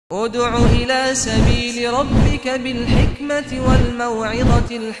ادع إلى سبيل ربك بالحكمة والموعظة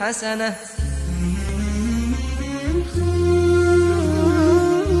الحسنة.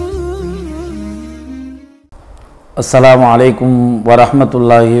 السلام عليكم ورحمة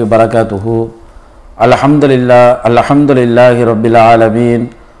الله وبركاته. الحمد لله رب العالمين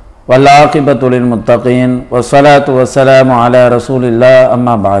والعاقبة للمتقين والصلاة والسلام على رسول الله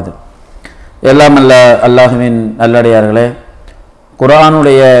أما بعد. எல்லாம் அல்ல அல்லாஹ்வின் நல்லடியார்களே,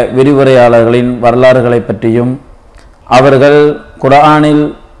 குர்ஆனுடைய விரிவுரையாளர்களின் வரலாறுகளை பற்றியும் அவர்கள்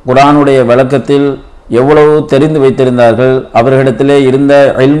குர்ஆனுடைய விளக்கத்தில் எவ்வளவு தெரிந்து வைத்திருந்தார்கள், அவர்களிடத்திலே இருந்த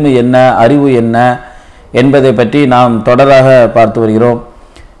இல்மு என்ன, அறிவு என்ன என்பதை பற்றி நாம் தொடராக பார்த்து வருகிறோம்.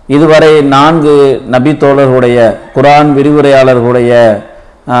 இதுவரை 4 நபி தோழர்களுடைய குர்ஆன் விரிவுரையாளர்களுடைய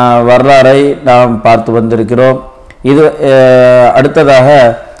வரலாறை நாம் பார்த்து வந்திருக்கிறோம். இது அடுத்ததாக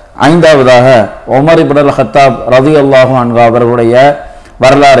 5வதாக உமர் இப்னு அல்-கத்தாப் ரலியல்லாஹு அன்ஹு அவர்களுடைய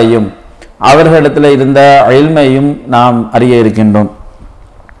வரலாறையும் அவர்களிடத்தில் இருந்த இல்மையும் நாம் அறிய இருக்கின்றோம்.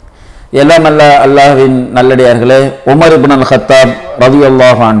 எல்லாம் அல்ல அல்லாஹ்வின் நல்லடியார்களே, உமர் இப்னு அல்-கத்தாப்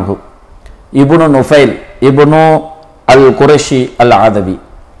ரலியல்லாஹு அன்ஹு இப்னு நுஃபைல் இப்னு அல் குரைஷி அல் ஆதவி,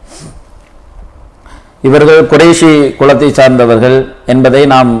 இவர்கள் குறைஷி குலத்தை சார்ந்தவர்கள் என்பதை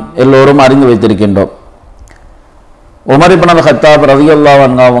நாம் எல்லோரும் அறிந்து வைத்திருக்கின்றோம். உமர் இப்னு அல்-கத்தாப் ரலியல்லாஹு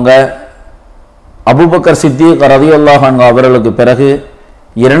அன்ஹு அவங்க அபூபக்கர் சித்திக் ரலியல்லாஹு அன்ஹு அவர்களுக்கு பிறகு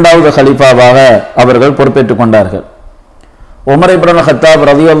 2வது கலீஃபாவாக அவர்கள் பொறுப்பேற்றுக் கொண்டார்கள். உமர் இப்னு அல்-கத்தாப்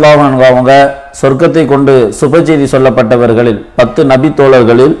ரலியல்லாஹு அன்ஹு அவங்க சொர்க்கத்தை கொண்டு சுபச்செய்தி சொல்லப்பட்டவர்களில் 10 நபி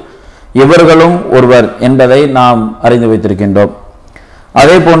தோழர்களில் இவர்களும் ஒருவர் என்பதை நாம் அறிந்து வைத்திருக்கின்றோம்.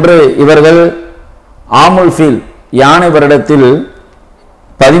 அதே போன்று இவர்கள் ஆமுல் ஃபீல் யானை வருடத்தில்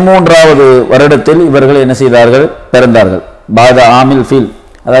 13வது வருடத்தில் இவர்கள் என்ன செய்தார்கள், பிறந்தார்கள். பாத ஆமில் ஃபீல்,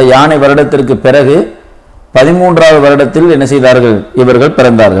 அதாவது யானை வருடத்திற்கு பிறகு 13வது வருடத்தில் என்ன செய்தார்கள், இவர்கள்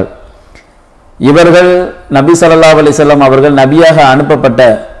பிறந்தார்கள். இவர்கள் நபி ஸல்லல்லாஹு அலைஹி வஸல்லம் அவர்கள் நபியாக அனுப்பப்பட்ட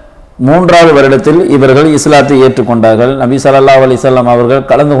 3வது வருடத்தில் இவர்கள் இஸ்லாத்தை ஏற்றுக்கொண்டார்கள். நபி ஸல்லல்லாஹு அலைஹி வஸல்லம் அவர்கள்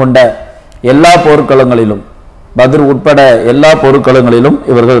கலந்து கொண்ட எல்லா போர்க்களங்களிலும், பத்ர் உட்பட எல்லா போர்க்களங்களிலும்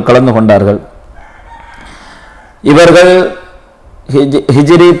இவர்கள் கலந்து கொண்டார்கள். இவர்கள்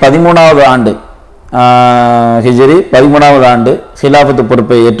ஹிஜ்ரி 13வது ஆண்டு ஹிலாஃபத்து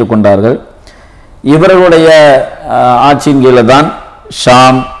பொறுப்பை ஏற்றுக்கொண்டார்கள். இவர்களுடைய ஆட்சியின் கீழே தான்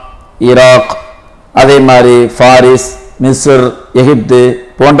ஷாம், ஈராக், அதே மாதிரி ஃபாரிஸ், மிஸ்ர், எகிப்து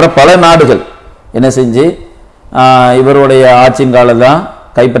போன்ற பல நாடுகள் என்ன செஞ்சு இவருடைய ஆட்சியின் காலம் தான்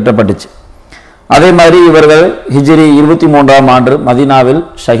கைப்பற்றப்பட்டுச்சு. அதே மாதிரி இவர்கள் ஹிஜ்ரி 23ஆம் ஆண்டு மதீனாவில்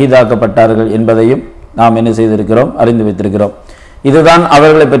ஷஹீதாக்கப்பட்டார்கள் என்பதையும் நாம் என்ன செய்திருக்கிறோம், அறிந்து வைத்திருக்கிறோம். இதுதான்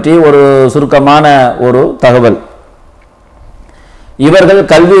அவர்களை பற்றி ஒரு சுருக்கமான ஒரு தகவல். இவர்கள்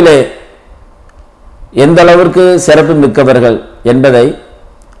கல்வியிலே எந்த அளவிற்கு சிறப்பு மிக்கவர்கள் என்பதை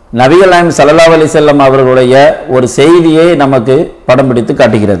நபிகள் நாயகம் ஸல்லல்லாஹு அலைஹி வஸல்லம் அவர்களுடைய ஒரு செய்தியை நமக்கு படம் பிடித்து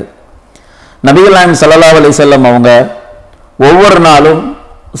காட்டுகிறது. நபிகள் நாயகம் ஸல்லல்லாஹு அலைஹி வஸல்லம் அவங்க ஒவ்வொரு நாளும்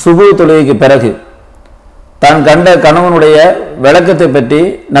சுபு தொழுகைக்கு பிறகு தான் கண்ட கணவனுடைய விளக்கத்தை பற்றி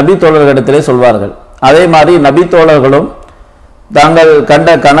நபி தோழர்களிடத்திலே சொல்வார்கள். அதே மாதிரி நபி தோழர்களும் தாங்கள் கண்ட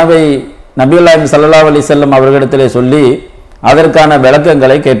கனவை நபிகள் நாயகம் ஸல்லல்லாஹு அலைஹி வஸல்லம் அவர்களிடத்திலே சொல்லி அதற்கான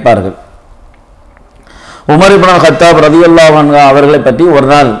விளக்கங்களை கேட்பார்கள். உமர் இப்னு அல்-கத்தாப் ரலியல்லாஹு அன்ஹு அவர்களை பற்றி ஒரு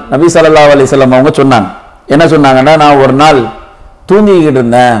நாள் நபி ஸல்லல்லாஹு அலைஹி வஸல்லம் அவங்க சொன்னாங்க. என்ன சொன்னாங்கன்னா, நான் ஒரு நாள் தூங்கிக்கிட்டு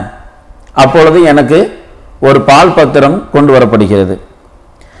இருந்தேன், அப்பொழுது எனக்கு ஒரு பால் பத்திரம் கொண்டு வரப்படுகிறது.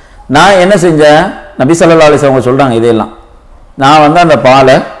 நான் என்ன செஞ்சேன், நபி ஸல்லல்லாஹு அலைஹி வஸல்லம் சொல்றாங்க, இதெல்லாம் நான் அந்த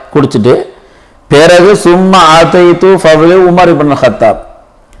பாலை குடிச்சிட்டு பிறகு சும்மா ஆத்தைத்து ஃபவ்லு உமர் இப்னு அல்-கத்தாப்,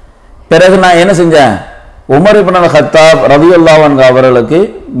 பிறகு நான் என்ன செஞ்சேன், உமர் இப்னு அல்-கத்தாப் ரலியல்லாஹு அன்ஹு அவர்களுக்கு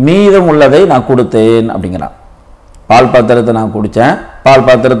மீதம் உள்ளதை நான் கொடுத்தேன் அப்படிங்கிறான். பால் பாத்திரத்தை நான் குடித்தேன், பால்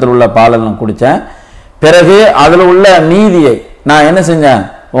பாத்திரத்தில் உள்ள பாலை நான் குடித்தேன், பிறகு அதில் உள்ள மீதியை நான் என்ன செஞ்சேன்,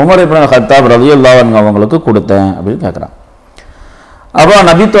 உமர் இப்னு அல்-கத்தாப் ரலியல்லாஹு அன்ஹு அவங்களுக்கு கொடுத்தேன் அப்படின்னு கேட்குறான். அப்போ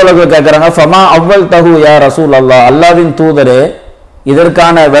நபி தோழர்கள் கேட்குறாங்க, ஃபமா அவ்வல் தஹு யா ரசூல் அல்லாஹ், அல்லாஹ்வின் தூதரே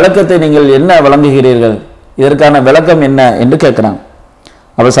இதற்கான விளக்கத்தை நீங்கள் என்ன வழங்குகிறீர்கள், இதற்கான விளக்கம் என்ன என்று கேட்குறாங்க.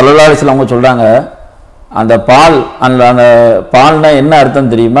 அப்போ ஸல்லல்லாஹு அலைஹி வஸல்லம் அவங்க சொல்கிறாங்க, அந்த பால் அந்த பால்னா என்ன அர்த்தம்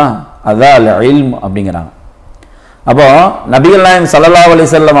தெரியுமா, அதான் அல் இல்ம் அப்படிங்கிறாங்க. அப்போ நபிகள் நாயகம் ஸல்லல்லாஹு அலைஹி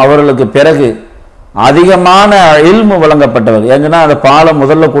வஸல்லம் அவர்களுக்கு பிறகு அதிகமான இல்மு வழங்கப்பட்டவர் ஏங்கன்னா அந்த பாலை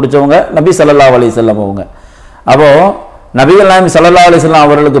முதல்ல குடித்தவங்க நபி ஸல்லல்லாஹு அலைஹி வஸல்லம் அவங்க. அப்போது நபிகள் நாயகம் ஸல்லல்லாஹு அலைஹி வஸல்லம்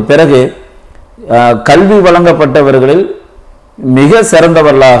அவர்களுக்கு பிறகு கல்வி வழங்கப்பட்டவர்களில் மிக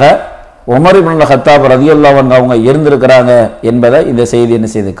சிறந்தவர்களாக உமர் இப்னு அல்-கத்தாப் ரலியல்லாஹு அன்ஹு அவங்க இருந்திருக்கிறாங்க என்பதை இந்த செய்தி என்ன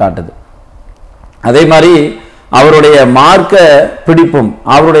செய்து காட்டுது. அதே மாதிரி அவருடைய மார்க்க பிடிப்பும்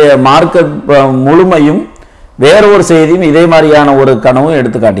அவருடைய மார்க்க முழுமையும் வேற ஒரு செய்தியும் இதே மாதிரியான ஒரு கனவும்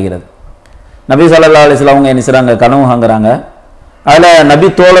எடுத்து காட்டுகிறது. நபி ஸல்லல்லாஹு அலைஹி வஸல்லம் அவங்க என்ன செய்றாங்க, கனவு காண்கிறாங்க. அதில் நபி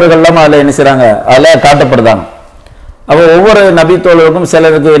தோழர்கள்லாம் அதில் என்ன செய்கிறாங்க, அதில் காட்டப்படுதாங்க. அப்போ ஒவ்வொரு நபி தோழருக்கும்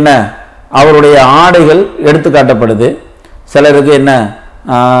சிலருக்கு என்ன அவருடைய ஆடைகள் எடுத்து காட்டப்படுது, சிலருக்கு என்ன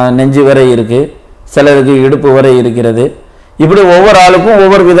நெஞ்சு வரை இருக்குது, சிலருக்கு இடுப்பு வரை இருக்கிறது. இப்படி ஒவ்வொரு ஆளுக்கும்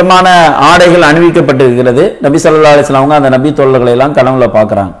ஒவ்வொரு விதமான ஆடைகள் அணிவிக்கப்பட்டிருக்கிறது. நபி ஸல்லல்லாஹு அலைஹி வஸல்லம் அவங்க அந்த நபி தோழர்களை எல்லாம் கனவுல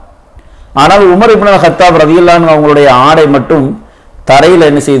பார்க்குறாங்க. ஆனால் உமர் இப்னு கத்தாப் ரலியல்லாஹு அன்ஹு அவங்களுடைய ஆடை மட்டும் தரையில்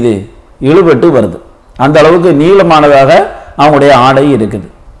என்ன செய்யுது, இழுபட்டு வருது. அந்த அளவுக்கு நீளமானதாக அவங்களுடைய ஆடை இருக்குது.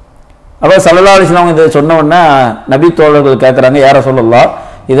 அப்போ ஸல்லல்லாஹு அலைஹி வஸல்லம் இதை சொன்ன உடனே நபி தோழர்கள் கேட்குறாங்க, யார சொல்லலாம்,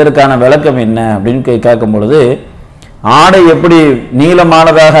 இதற்கான விளக்கம் என்ன அப்படின்னு கேட்கும் பொழுது, ஆடை எப்படி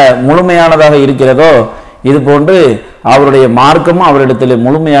நீளமானதாக முழுமையானதாக இருக்கிறதோ இது போன்று அவருடைய மார்க்கமும் அவரிடத்தில்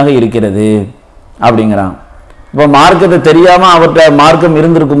முழுமையாக இருக்கிறது அப்படிங்கிறான். இப்போ மார்க்கத்தை தெரியாமல் அவர்கிட்ட மார்க்கம்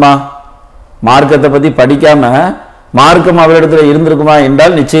இருந்திருக்குமா, மார்க்கத்தை பற்றி படிக்காமல் மார்க்கம் அவரிடத்தில் இருந்திருக்குமா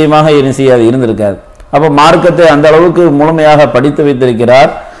என்றால் நிச்சயமாக என்ன செய்யாது, இருந்திருக்காது. அப்போ மார்க்கத்தை அந்த அளவுக்கு முழுமையாக படித்து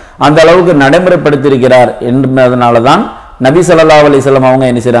வைத்திருக்கிறார், அந்த அளவுக்கு நடைமுறைப்படுத்தியிருக்கிறார் என்பதனால தான் நபி ஸல்லல்லாஹு அலைஹி வஸல்லம் அவங்க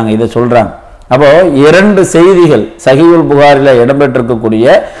என்ன செய்கிறாங்க, இதை சொல்கிறாங்க. அப்போ இரண்டு செய்திகள் சஹீஹுல் புகாரில் இடம்பெற்றிருக்கக்கூடிய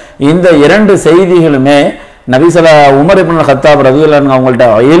இந்த இரண்டு செய்திகளுமே உமர் இப்னு கத்தாப் ரலியல்லாஹு அன்ஹு அவங்கள்ட்ட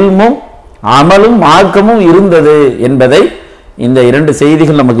இல்மும் அமலும் மார்க்கமும் இருந்தது என்பதை இந்த இரண்டு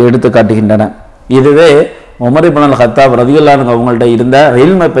செய்திகள் நமக்கு எடுத்து காட்டுகின்றன. இதுவே உமர் இப்னு கத்தாப் ரலியல்லாஹு அன்ஹு அவங்கள்ட்ட இருந்த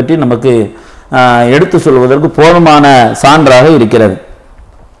இல்மை பற்றி நமக்கு எடுத்து சொல்வதற்கு போதுமான சான்றாக இருக்கிறது.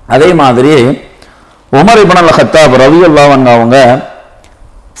 அதே மாதிரி உமர் இப்னு கத்தாப் ரலியல்லாஹு அன்ஹு அவங்க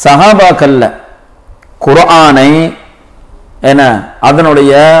சஹாபாக்கல்ல குர்ஆனை என்ன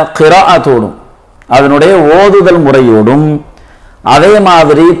அதனுடைய கிராஅத்தோடும் அதனுடைய ஓதுதல் முறையோடும் அதே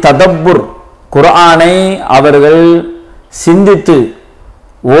மாதிரி ததப்புர் குர்ஆனை அவர்கள் சிந்தித்து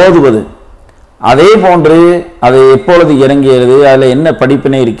ஓதுவது, அதே போன்று அது எப்பொழுது இறங்கியது, அதில் என்ன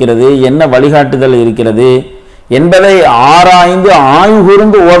படிப்பினை இருக்கிறது, என்ன வழிகாட்டுதல் இருக்கிறது என்பதை ஆராய்ந்து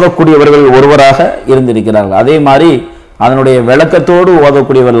ஆய்வுகூர்ந்து ஓதக்கூடியவர்கள் ஒருவராக இருந்திருக்கிறார்கள். அதே மாதிரி அதனுடைய விளக்கத்தோடு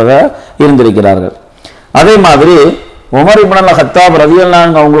ஓதக்கூடியவர்களாக இருந்திருக்கிறார்கள். அதே மாதிரி உமர் இப்னு கத்தாப் ரலியல்லாஹு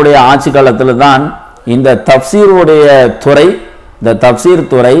அன்ஹு அவங்களுடைய ஆட்சி காலத்தில் தான் இந்த தப்சீருடைய துறை, இந்த தப்சீர்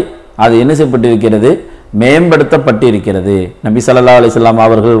துறை அது என்ன செய்யப்பட்டிருக்கிறது, மேம்படுத்தப்பட்டிருக்கிறது. நபி ஸல்லல்லாஹு அலைஹி வஸல்லம்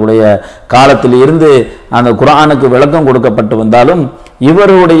அவர்களுடைய காலத்தில் இருந்து அந்த குர்ஆனுக்கு விளக்கம் கொடுக்கப்பட்டு வந்தாலும்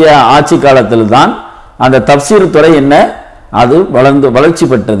இவருடைய ஆட்சி காலத்தில் தான் அந்த தப்சீர் துறை என்ன அது வளர்ச்சி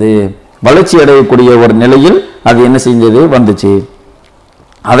பெற்றது, வளர்ச்சி அடையக்கூடிய ஒரு நிலையில் அது என்ன செஞ்சது வந்துச்சு.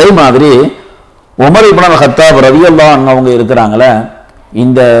 அதே மாதிரி உமர் இப்னு கத்தாப் ரலியல்லாஹு அன்ஹு அவங்க இருக்கிறாங்களே,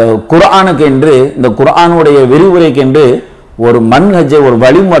 இந்த குர்ஆனுக்கு என்று இந்த குர்ஆனுடைய விரிவுரைக்கென்று ஒரு மன்ஹஜ் ஒரு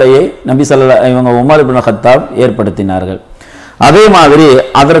வழிமுறையை நபி இவங்க உமர் இப்னு கத்தாப் ஏற்படுத்தினார்கள். அதே மாதிரி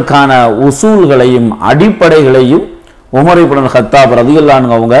அதற்கான உசூல்களையும் அடிப்படைகளையும் உமர் இப்னு கத்தாப் ரலியல்லாஹு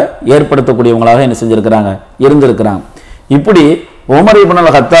அன்ஹு அவங்க ஏற்படுத்தக்கூடியவங்களாக என்ன செஞ்சிருக்கிறாங்க, இருந்திருக்கிறாங்க. இப்படி உமர்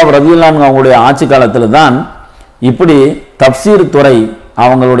இப்னு கத்தாப் ரலியல்லாஹு அன்ஹு அவங்களுடைய ஆட்சி காலத்தில் தான் இப்படி தப்சீர் துறை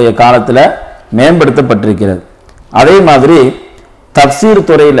அவங்களுடைய காலத்தில் மேம்படுத்தப்பட்டிருக்கிறது. அதே மாதிரி தப்சீர்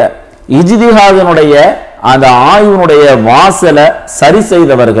துறையில் இஜ்திஹாதினுடைய அந்த ஆய்வினுடைய வாசலை சரி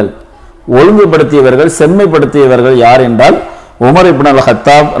செய்தவர்கள், ஒழுங்குபடுத்தியவர்கள், செம்மைப்படுத்தியவர்கள் யார் என்றால் உமர் இப்னு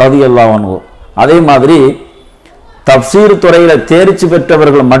கத்தாப் ரலியல்லாஹு அன்ஹு. அதே மாதிரி தப்சீர் துறையில் தேர்ச்சி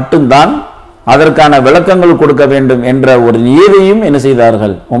பெற்றவர்கள் மட்டும்தான் அதற்கான விளக்கங்கள் கொடுக்க வேண்டும் என்ற ஒரு நியதியும் என்ன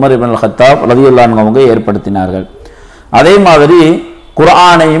செய்தார்கள், உமர் இப்னு கத்தாப் ரலியல்லாஹு அன்ஹு அவங்க ஏற்படுத்தினார்கள். அதே மாதிரி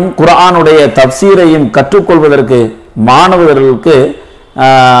குர்ஆனையும் குர்ஆனுடைய தப்சீரையும் கற்றுக்கொள்வதற்கு மாணவர்களுக்கு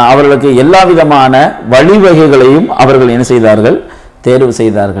அவர்களுக்கு எல்லா விதமான வழிவகைகளையும் அவர்கள் என்ன செய்தார்கள், தேர்வு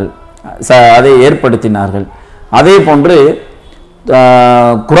செய்தார்கள், அதை ஏற்படுத்தினார்கள். அதே போன்று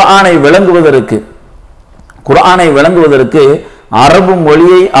குர்ஆனை விளங்குவதற்கு அரபு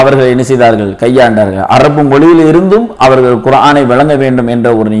மொழியை அவர்கள் என்ன செய்தார்கள், கையாண்டார்கள். அரபு மொழியில் இருந்தும் அவர்கள் குர்ஆனை விளங்க வேண்டும் என்ற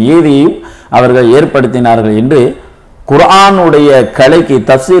ஒரு நியதியையும் அவர்கள் ஏற்படுத்தினார்கள் என்று குர்ஆனுடைய கலைக்கு,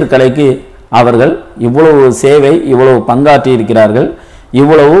 தப்சீர் கலைக்கு அவர்கள் இவ்வளவு சேவை, இவ்வளவு பங்காற்றி இருக்கிறார்கள்,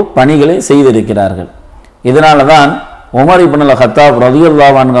 இவ்வளவு பணிகளை செய்திருக்கிறார்கள். இதனால தான் உமர் இப்னு கத்தாப்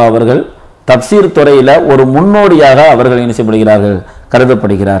ரலியல்லாஹு அன்ஹு அவர்கள் தப்சீர் துறையில் ஒரு முன்னோடியாக அவர்கள் என்ன செய்யப்படுகிறார்கள்,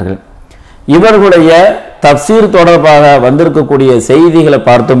 கருதப்படுகிறார்கள். இவர்களுடைய தப்சீர் தொடர்பாக வந்திருக்கக்கூடிய செய்திகளை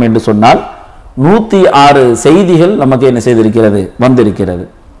பார்த்தோம் என்று சொன்னால் 106 செய்திகள் நமக்கு என்ன செய்திருக்கிறது, வந்திருக்கிறது.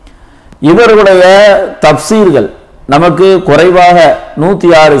 இவர்களுடைய தப்சீர்கள் நமக்கு குறைவாக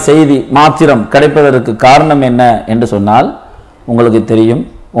 106 செய்தி மாத்திரம் கிடைப்பதற்கு காரணம் என்ன என்று சொன்னால், உங்களுக்கு தெரியும்,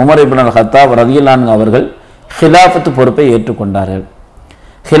 உமர் இப்னு கத்தாப் ரலியல்லாஹு அன்ஹு அவர்கள் ஹிலாஃபத் பொறுப்பை ஏற்றுக்கொண்டார்கள்.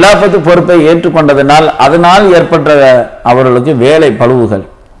 ஹிலாஃபத் பொறுப்பை ஏற்றுக்கொண்டதனால் அதனால் ஏற்பட்ட அவர்களுக்கு வேலை பளுவுகள்,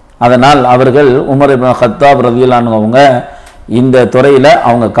 அதனால் அவர்கள் உமர் இப்னு கத்தாப் ரலியல்லாஹு அன்ஹு அவங்க இந்த துறையில்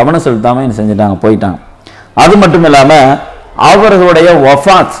அவங்க கவனம் செலுத்தாமல் என்ன செஞ்சுட்டாங்க, போயிட்டாங்க. அது மட்டும் இல்லாமல் அவர்களுடைய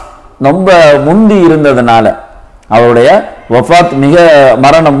வஃபாத் ரொம்ப முந்தி இருந்ததுனால, அவருடைய வஃபாத் மிக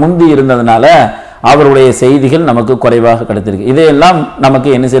மரணம் முந்தி இருந்ததுனால அவருடைய செய்திகள் நமக்கு குறைவாக கிடைத்திருக்கு. இதையெல்லாம் நமக்கு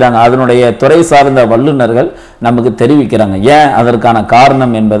என்ன செய்கிறாங்க, அதனுடைய துறை சார்ந்த வல்லுநர்கள் நமக்கு தெரிவிக்கிறாங்க. ஏன் அதற்கான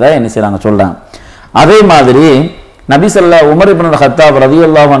காரணம் என்பதை என்ன செய்கிறாங்க, சொல்கிறாங்க. அதே மாதிரி நபி உமர் இப்னு கத்தாப்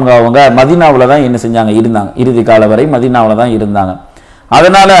ரலியல்லாஹு அன்ஹு அவங்க மதீனாவில் தான் என்ன செஞ்சாங்க, இருந்தாங்க. இறுதி கால வரை மதீனாவில் தான் இருந்தாங்க.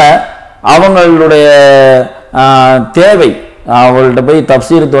 அதனால் அவங்களுடைய தேவை, அவங்கள்ட்ட போய்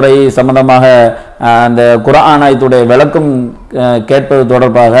தப்சீர் துறை சம்பந்தமாக அந்த குர்ஆன் ஆயத்துடைய விளக்கம் கேட்பது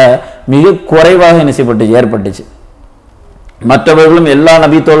தொடர்பாக மிக குறைவாக என்ன செய்யப்பட்டு ஏற்பட்டுச்சு. மற்றவர்களும் எல்லா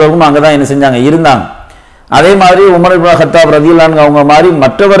நபி தோழர்களும் அங்கே தான் என்ன செஞ்சாங்க, இருந்தாங்க. அதே மாதிரி உமர் இப்னு கத்தாப் ரலியல்லாஹு அன்ஹு அவங்க மாதிரி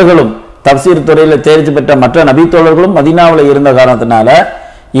மற்றவர்களும் தப்சீர் துறையில் தேர்ச்சி பெற்ற மற்ற நபி தோழர்களும் மதீனாவில் இருந்த காரணத்தினால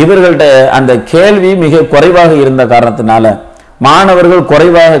இவர்கள்ட்ட அந்த கேள்வி மிக குறைவாக இருந்த காரணத்தினால, மாணவர்கள்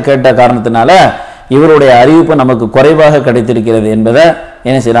குறைவாக கேட்ட காரணத்தினால இவருடைய அறிவிப்பு நமக்கு குறைவாக கிடைத்திருக்கிறது என்பதை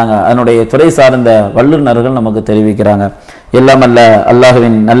என்ன செய்கிறாங்க, அதனுடைய துறை சார்ந்த வல்லுநர்கள் நமக்கு தெரிவிக்கிறாங்க. எல்லாம் அல்ல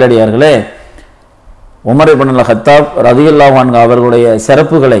அல்லாஹ்வின் நல்லடியார்களே, உமர் இப்னு கத்தாப் ரலியல்லாஹு அன்ஹு அவர்களுடைய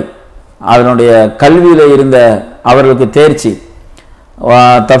சிறப்புகளை, அதனுடைய கல்வியில் இருந்த அவர்களுக்கு தேர்ச்சி,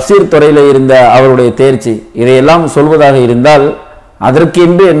 தப்சீர் துறையில் இருந்த அவருடைய தேர்ச்சி, இதையெல்லாம் சொல்வதாக இருந்தால்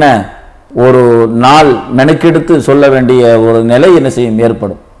அதற்கென்று என்ன ஒரு நாள் மெனக்கெடுத்து சொல்ல வேண்டிய ஒரு நிலை என்ன செய்யும்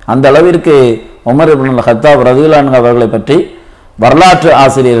ஏற்படும். அந்த அளவிற்கு உமர் இப்னு கத்தாப் ரலியல்லாஹு அன்ஹு அவர்களை பற்றி வரலாற்று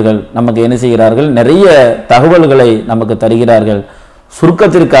ஆசிரியர்கள் நமக்கு என்ன செய்கிறார்கள், நிறைய தகவல்களை நமக்கு தருகிறார்கள்.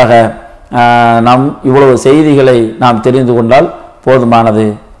 சுருக்கத்திற்காக நாம் இவ்வளவு செய்திகளை நாம் தெரிந்து கொண்டால் போதுமானது.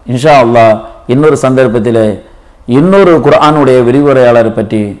 இன்ஷா அல்லாஹ் இன்னொரு சந்தர்ப்பத்தில் இன்னொரு குர்ஆனுடைய விரிவுரையாளரை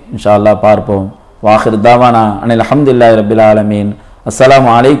பற்றி இன்ஷா அல்லாஹ் பார்ப்போம். வாஹிர் தாவானா அனில் அல்ஹம்துலில்லாஹி ரப்பில் ஆலமீன். அஸ்ஸலாமு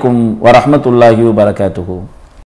அலைக்கும் வரஹ்மத்துல்லாஹி வபரகாத்துஹு.